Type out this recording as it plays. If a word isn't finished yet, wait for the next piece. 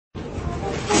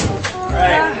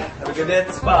Give Dad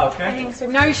the spa, okay? Thanks.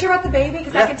 Now, are you sure about the baby?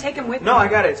 Because I can take him with me. No, I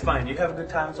got it. It's fine. You have a good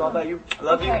time. It's all about you. I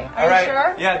love you. Okay. All right. Are you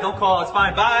sure? Yeah, don't call. It's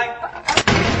fine. Bye.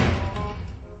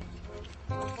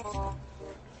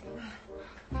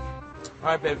 All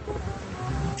right, babe.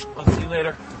 I'll see you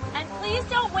later. And please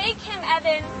don't wake him,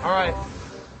 Evan. All right.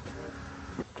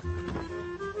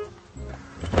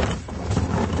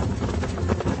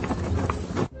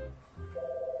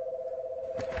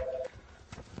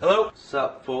 Hello?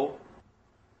 Sup, fool?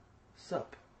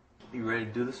 Sup? You ready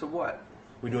to do this or what?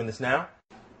 We doing this now?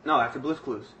 No, after Blue's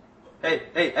Clues. Hey,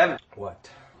 Evan. What?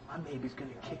 My baby's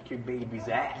gonna kick your baby's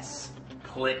ass.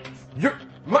 Click. You're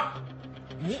my.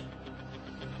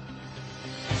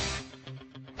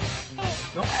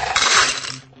 No.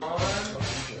 All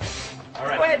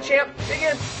right. Go ahead, champ. Dig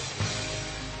in.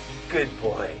 Good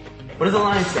boy. What does the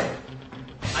line say?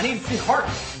 I need to see heart.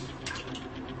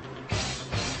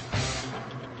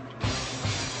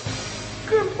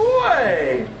 Good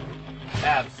boy.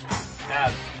 Abs.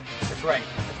 That's right.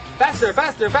 Faster,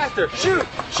 faster, faster. Shoot,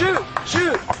 shoot,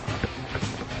 shoot.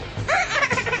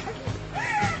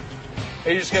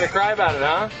 Are you just gonna cry about it,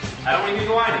 huh? I don't want you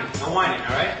to whining. No whining,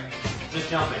 all right? Just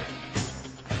jumping.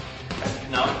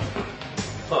 No.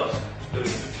 Close. Do it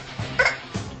again.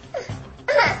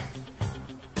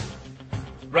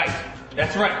 Right.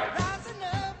 That's right.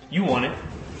 You want it.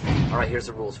 All right, here's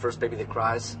the rules. First baby that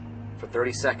cries for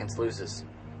 30 seconds loses.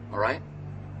 All right?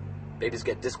 Babies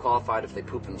get disqualified if they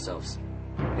poop themselves.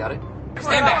 Got it?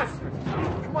 Stand back.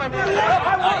 Come on, man.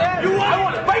 You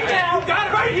want it right now. You got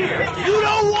it right here. You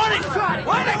don't want it.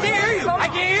 What? I can't hear you. I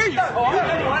can't hear you. You want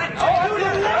it.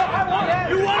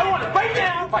 You want it right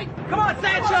now. Fight. Come on,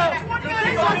 Sancho.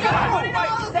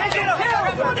 Sancho,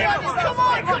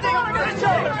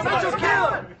 kill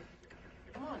him.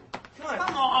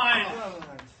 Come on.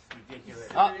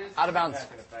 Out of bounds.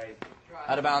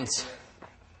 Out of bounds.